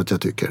inte påstå att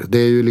jag tycker. Det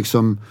är ju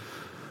liksom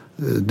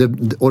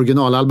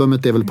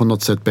originalalbumet är väl på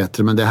något sätt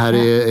bättre, men det här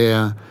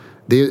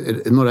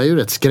några är ju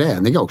rätt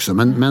skräniga också,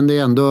 men det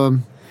är ändå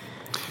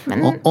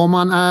om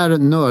man är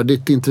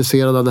nördigt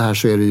intresserad av det här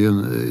så är det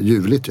ju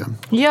ljuvligt ju.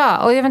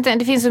 Ja, och jag vet inte,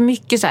 det finns så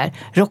mycket så här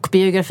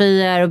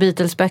rockbiografier och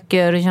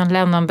Beatles-böcker och John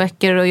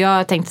Lennon-böcker, och jag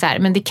har tänkt så här,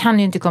 men det kan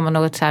ju inte komma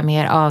något så här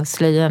mer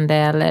avslöjande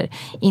eller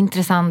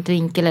intressant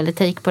vinkel eller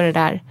take på det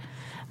där.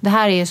 Det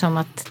här är ju som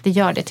att det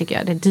gör det, tycker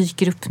jag. Det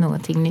dyker upp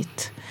någonting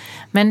nytt.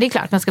 Men det är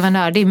klart, man ska vara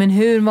nördig. Men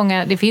hur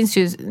många, det finns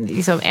ju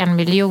liksom 1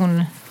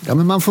 miljon. Ja,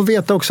 men man får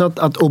veta också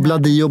att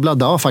Obladi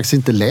Oblada faktiskt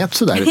inte lät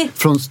så där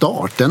från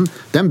starten.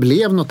 Den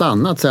blev något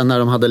annat sen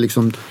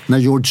när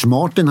George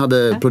Martin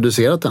hade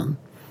producerat den.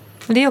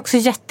 det är också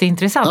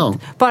jätteintressant. Ja.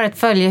 Bara att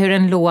följa hur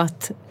en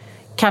låt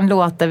kan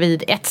låta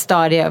vid ett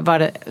stadie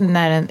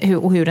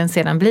och hur den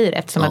sedan blir,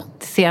 eftersom att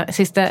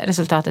sista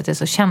resultatet är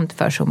så känt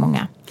för så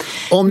många.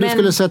 Om du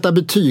skulle sätta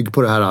betyg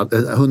på det här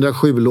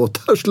 107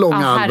 låtars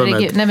långa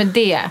albumet. Nej, men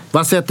det.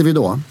 Vad sätter vi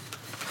då?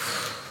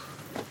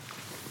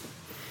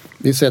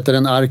 Vi sätter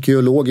en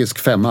arkeologisk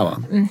 5,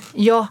 va?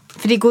 Ja,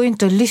 för det går ju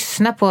inte att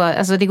lyssna på,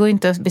 alltså det går ju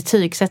inte att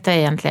betygsätta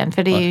egentligen,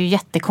 för det är ju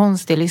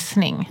jättekonstig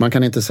lyssning. Man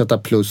kan inte sätta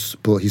plus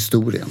på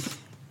historien.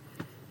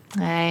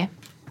 Nej,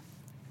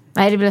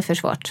 det blir för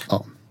svårt.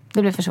 Ja.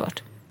 Det blir för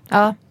svårt.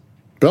 Ja.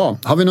 Bra.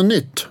 Har vi något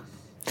nytt?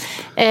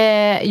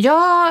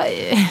 Ja,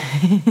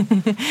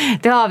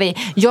 det har vi.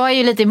 Jag är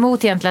ju lite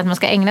emot egentligen att man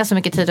ska ägna så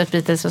mycket tid åt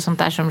Beatles och sånt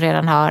där som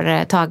redan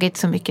har tagit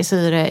så mycket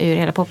syre ur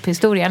hela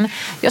pophistorien.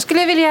 Jag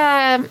skulle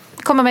vilja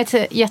komma med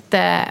ett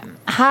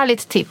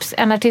jättehärligt tips.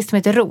 En artist som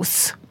heter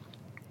Ros.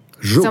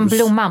 Som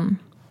Blomman.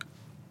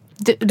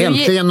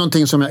 Äntligen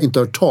någonting som jag inte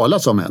har hört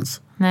talas om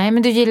ens. Nej,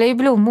 men du gillar ju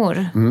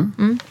blommor.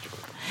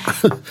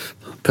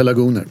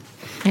 Pelargoner.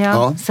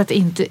 Ja, så att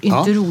inte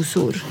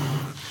rosor.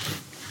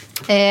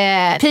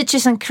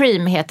 Peaches and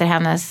Cream heter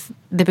hennes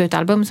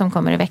debutalbum som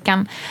kommer i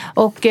veckan.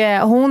 Och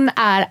hon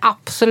är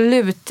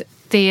absolut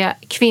det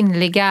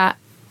kvinnliga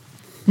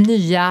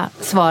nya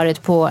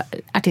svaret på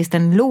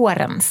artisten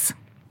Lawrence.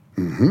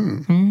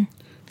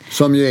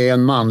 Som ju är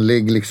en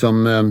manlig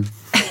liksom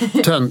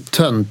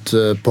tönt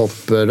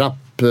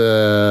pop-rap.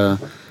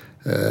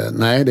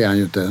 Nej, det är han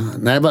ju inte.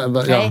 Nej.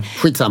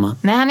 Skitsamma.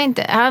 Nej, han är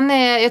inte.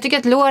 Jag tycker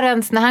att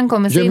Lawrence, när han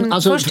kom med sin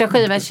första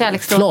skiva,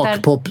 Kärlekslåtar...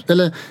 Flakpop,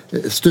 eller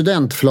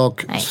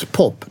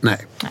studentflakpop?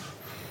 Nej.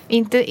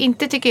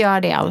 Inte tycker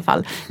jag det i alla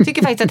fall. Jag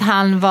tycker faktiskt att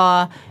han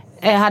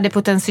hade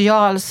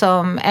potential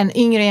som en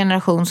yngre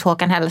generations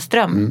Håkan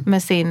Hellström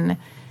med sin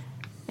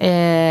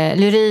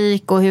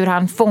lyrik och hur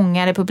han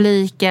fångade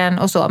publiken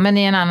och så. Men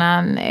i en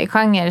annan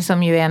genre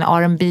som ju är en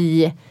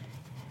R&B,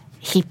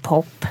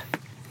 hiphop,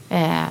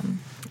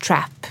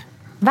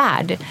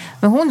 trap-värld.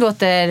 Men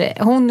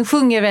hon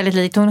sjunger väldigt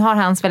likt. Hon har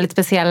hans väldigt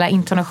speciella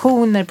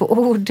intonationer på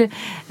ord.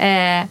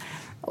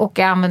 Och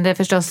använder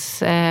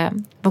förstås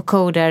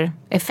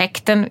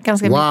vocoder-effekten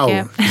ganska mycket.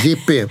 Wow,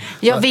 jippie.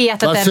 Jag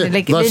vet att den är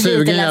lite lätt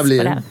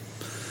på den.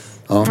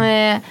 Ja.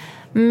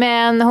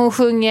 Men hon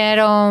sjunger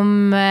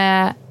om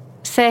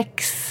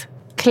sex,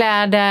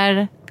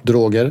 kläder,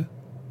 droger,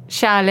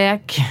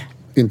 kärlek.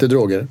 Inte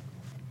droger.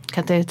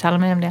 Kan inte uttala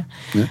mig om det.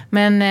 Nej.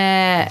 Men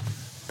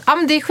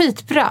det är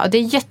skitbra. Det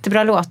är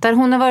jättebra låtar.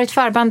 Hon har varit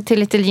förband till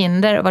Little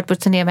Jinder och varit på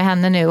turné med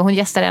henne nu. Och hon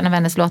gästar en av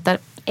hennes låtar.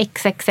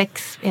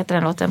 XXX heter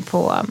den låten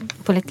på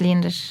Little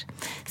Jinders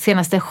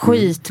senaste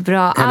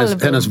skitbra album.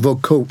 Hennes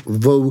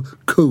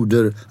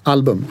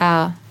vocoder-album.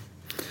 Ja.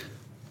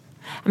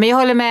 Men jag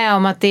håller med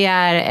om att det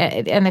är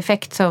en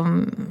effekt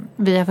som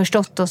vi har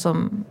förstått och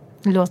som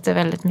låter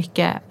väldigt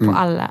mycket på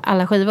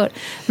alla skivor.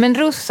 Men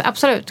Ros,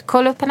 absolut.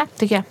 Kolla upp henne,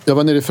 tycker jag. Jag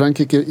var nere i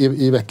Frankrike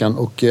i veckan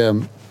och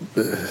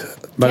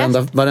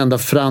varenda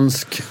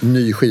fransk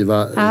ny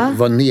skiva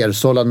var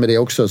nersållad med det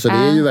också. Så det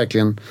är ju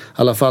verkligen i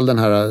alla fall den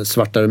här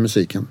svartare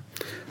musiken.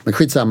 Men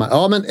skitsamma.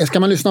 Ja, men ska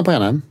man lyssna på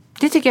henne?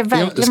 Det tycker jag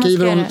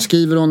verkligen.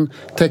 Skriver hon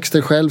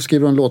texter själv?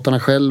 Skriver hon låtarna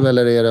själv?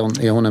 Eller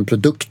är hon en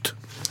produkt?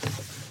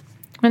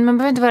 Men man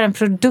behöver inte vara en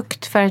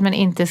produkt för att man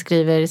inte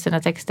skriver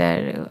sina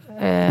texter.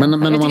 Men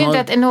jag tycker inte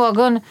att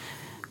någon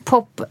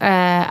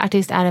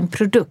popartist är en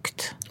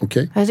produkt.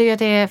 Okay. Jag tycker att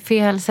det är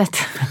fel sätt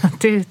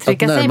att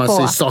uttrycka sig på. Att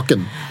närma sig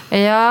saken.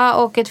 Ja,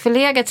 och ett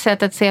förlegat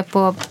sätt att se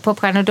på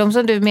popstjärnor. De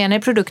som du menar är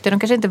produkter, de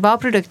kanske inte var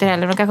produkter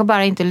heller. De kanske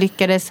bara inte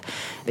lyckades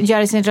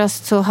göra sin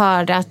röst så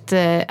hörd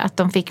att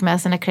de fick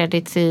med sina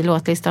credits i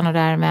låtlistan och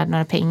därmed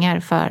några pengar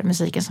för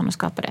musiken som de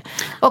skapade.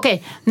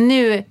 Okej,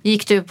 nu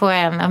gick du på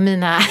en av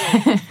mina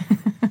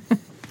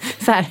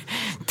så här,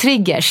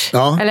 triggers.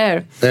 Ja,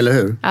 eller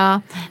hur?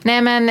 Ja.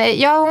 Nej, men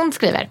hon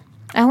skriver.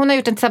 Hon har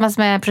gjort den tillsammans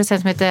med en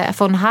producent som heter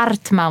von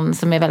Hartmann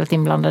som är väldigt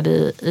inblandad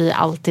i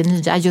allt det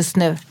nya just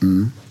nu.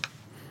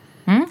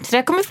 Så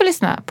där kommer vi få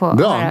lyssna på.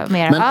 Bra.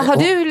 Mer. Men, har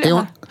du...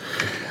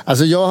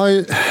 Alltså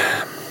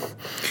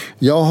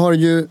jag har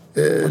ju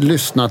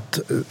lyssnat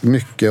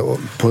mycket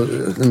på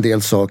en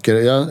del saker.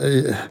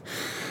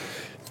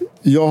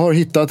 Jag har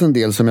hittat en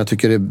del som jag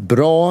tycker är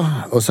bra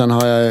och sen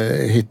har jag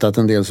hittat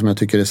en del som jag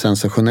tycker är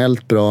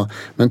sensationellt bra.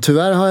 Men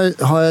tyvärr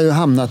har jag ju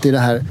hamnat i det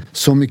här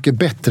så mycket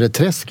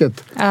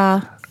bättre-träsket.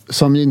 Ja.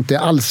 Som inte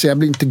alls, jag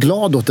blir inte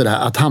glad åt det där,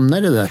 att hamna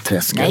i det där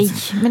träsket. Nej,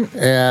 men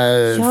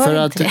för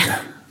att, det.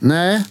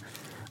 Nej,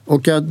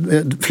 och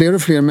fler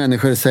och fler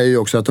människor säger ju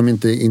också att de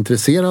inte är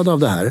intresserade av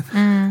det här.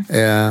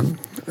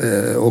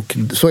 Och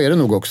så är det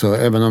nog också,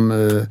 även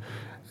om...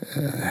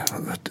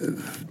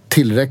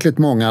 tillräckligt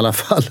många i alla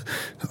fall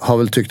har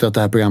väl tyckt att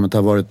det här programmet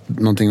har varit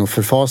någonting att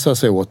förfasa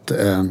sig åt.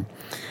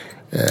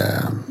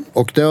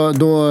 Och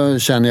då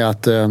känner jag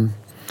att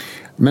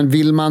men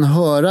vill man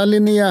höra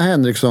Linnea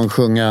Henriksson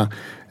sjunga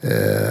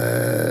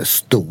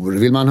stor?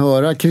 Vill man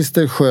höra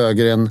Christer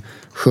Sjögren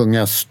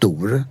sjunga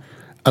stor?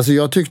 Alltså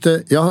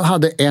jag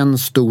hade en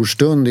stor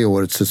stund i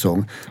årets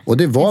säsong. Och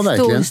det var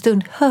verkligen... En stor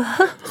stund.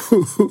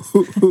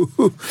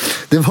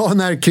 Det var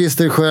när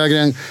Christer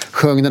Sjögren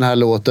sjöng den här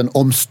låten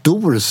om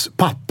Stors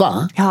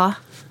pappa. Ja.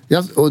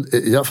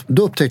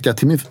 Då upptäckte jag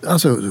till min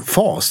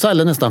fasa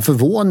eller nästan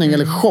förvåning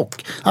eller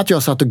chock att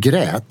jag satt och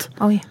grät.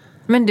 Oj.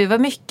 Men du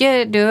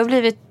har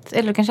blivit,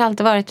 eller kanske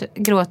alltid varit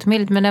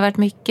gråtmild, men det har varit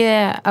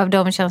mycket av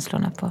de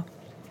känslorna på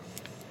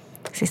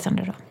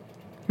sistone då.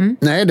 Mm.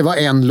 Nej, det var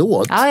en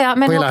låt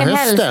men på hela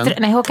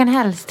hösten. Håkan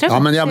Hellström.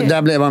 Ja, men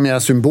där blev jag mer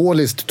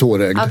symboliskt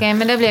tårögd. Okej,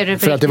 men det blev du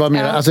för att det var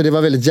mer, det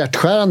var väldigt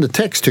hjärtskärande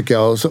text tycker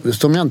jag, och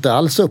som jag inte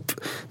alls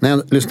när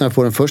jag lyssnade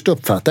på den först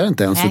uppfattade jag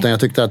inte ens, utan jag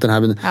tyckte att den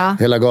här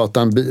hela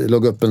gatan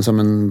låg upp som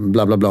en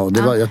bla bla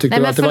bla. Jag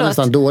tyckte att det var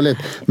nästan dåligt.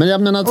 Men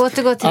jag menar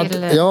återgå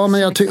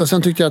till och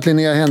sen tyckte jag att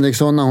Linnea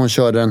Henriksson när hon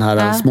körde den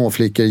här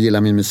Småflickor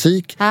gillar min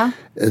musik.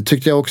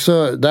 Tyckte jag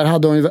också, där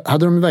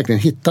hade de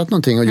verkligen hittat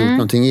någonting och gjort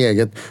någonting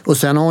eget. Och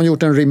sen har hon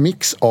gjort en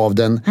remix av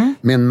den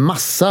med en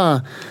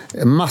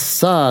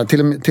massa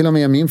till och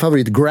med min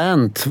favorit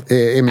Grant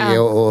är med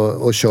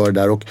och kör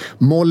där. Och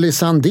Molly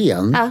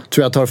Sandén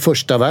tror jag tar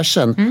första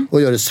versen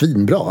och gör det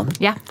svinbra.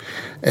 Ja,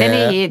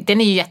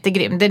 den är ju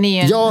jättegrym. Den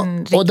är ju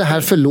och det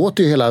här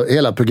förlåter ju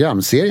hela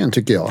programserien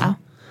tycker jag.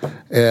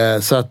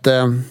 Så att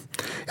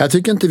jag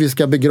tycker inte vi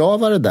ska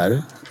begrava det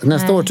där.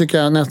 Nästa år tycker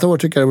jag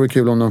det vore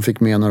kul om de fick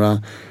med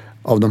några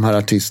av de här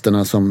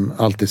artisterna som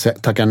alltid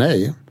tackar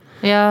nej.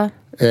 Ja.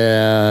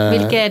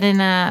 Vilka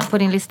är på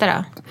din lista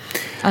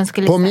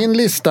då? På min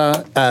lista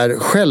är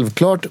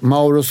självklart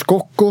Mauro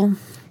Scocco.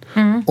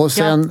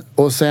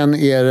 Och sen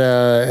är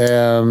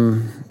det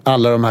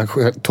alla de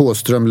här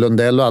Thåström,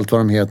 Lundell och allt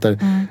vad de heter.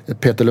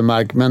 Peter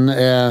Lemark. Men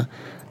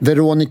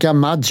Veronica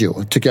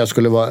Maggio tycker jag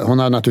skulle vara, hon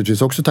har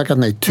naturligtvis också tackat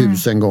nej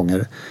 1000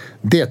 gånger.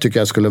 Det tycker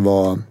jag skulle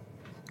vara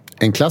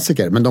en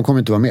klassiker, men de kommer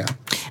inte vara med.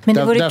 Men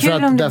det vore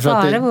kul om det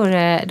bara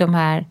vore de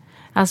här,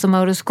 alltså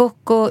Mauro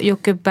Scocco,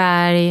 Jocke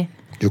Berg,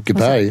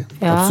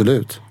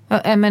 absolut.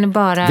 Men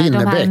bara de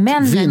här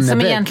männen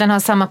som egentligen har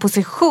samma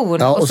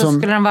position och så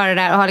skulle de vara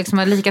där och ha liksom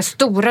lika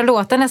stora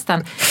låtar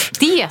nästan.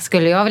 Det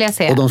skulle jag vilja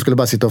se. Och de skulle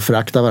bara sitta och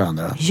förakta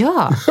varandra.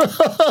 Ja.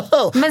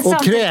 Men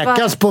och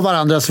kräkas på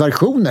varandras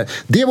versioner.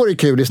 Det vore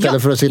kul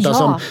istället för att sitta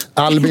som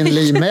Albin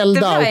Lee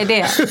Meldau.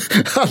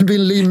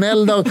 Albin Lee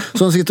Meldau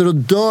som sitter och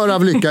dör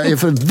av lycka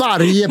för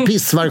varje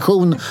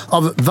pissversion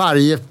av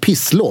varje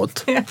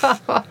pisslåt.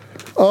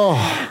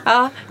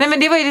 Ja, nej, men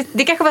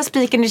det kanske var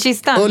spiken i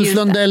kistan. Ulf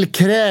Lundell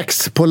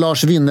kräks på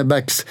Lars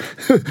Winnerbäcks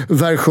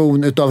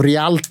version utav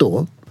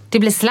Rialto. Det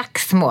blir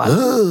slagsmål.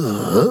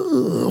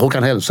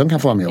 Håkan Hellström kan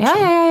få vara med också.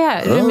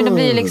 Ja. Men det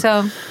blir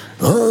liksom...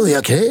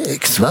 jag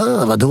kräks,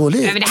 vad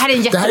dåligt. Ja,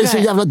 det här är så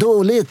jävla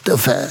dåligt.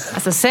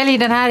 Alltså sälj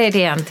den här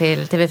idén till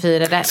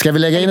TV4. Där. Ska vi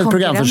lägga in ett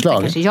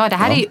programförslag? Ja, det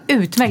här är ju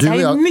utmärkt. Det här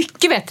är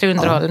mycket bättre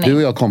underhållning. Du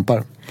och jag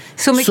kompar.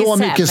 Så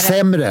mycket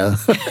sämre.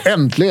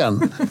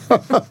 Äntligen.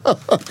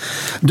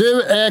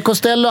 Du,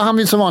 Costello han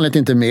vill som vanligt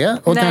inte med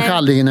och kanske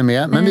aldrig hinner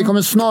med. Men vi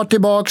kommer snart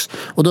tillbaks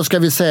och då ska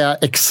vi säga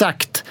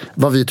exakt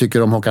vad vi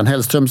tycker om Håkan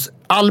Hellströms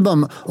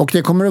album. Och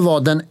det kommer att vara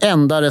den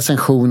enda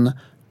recension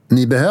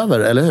ni behöver,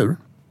 eller hur?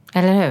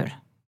 Eller hur?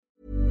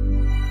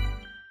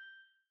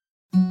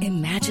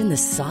 Imagine the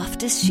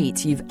softest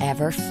sheets you've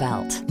ever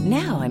felt.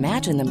 Now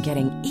imagine them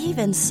getting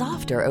even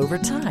softer over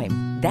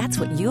time. That's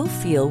what you'll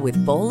feel with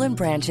Boll &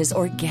 Branch's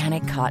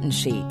organic cotton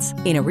sheets.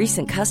 In a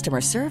recent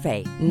customer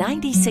survey,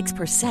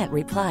 96%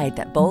 replied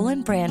that Boll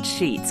 & Branch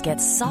sheets get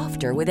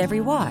softer with every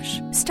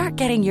wash. Start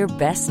getting your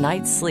best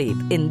night's sleep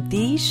in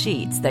these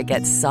sheets that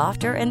get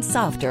softer and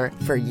softer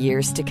for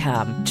years to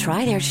come.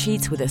 Try their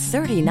sheets with a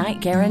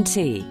 30-night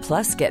guarantee.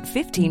 Plus, get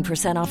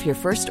 15% off your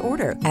first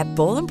order at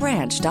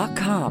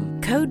bollandbranch.com.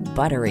 Code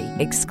BUTTERY.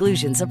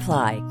 Exclusions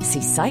apply.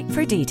 See site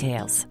for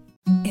details.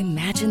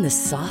 Imagine the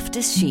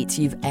softest sheets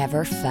you've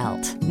ever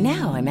felt.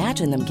 Now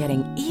imagine them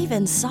getting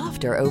even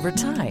softer over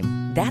time.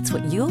 That's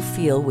what you'll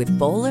feel with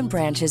Boll &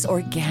 Branch's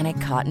organic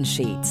cotton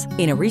sheets.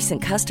 In a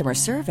recent customer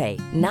survey,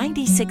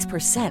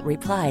 96%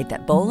 replied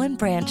that Boll &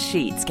 Branch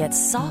sheets get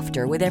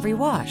softer with every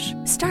wash.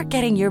 Start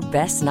getting your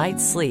best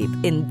night's sleep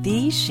in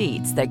these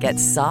sheets that get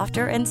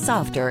softer and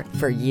softer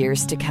for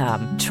years to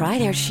come. Try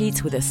their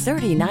sheets with a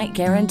 30-night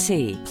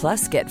guarantee.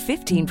 Plus, get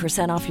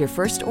 15% off your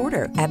first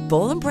order at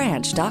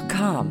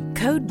bollandbranch.com.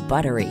 Code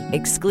BUTTERY.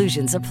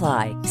 Exclusions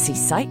apply. See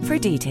site for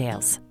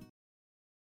details.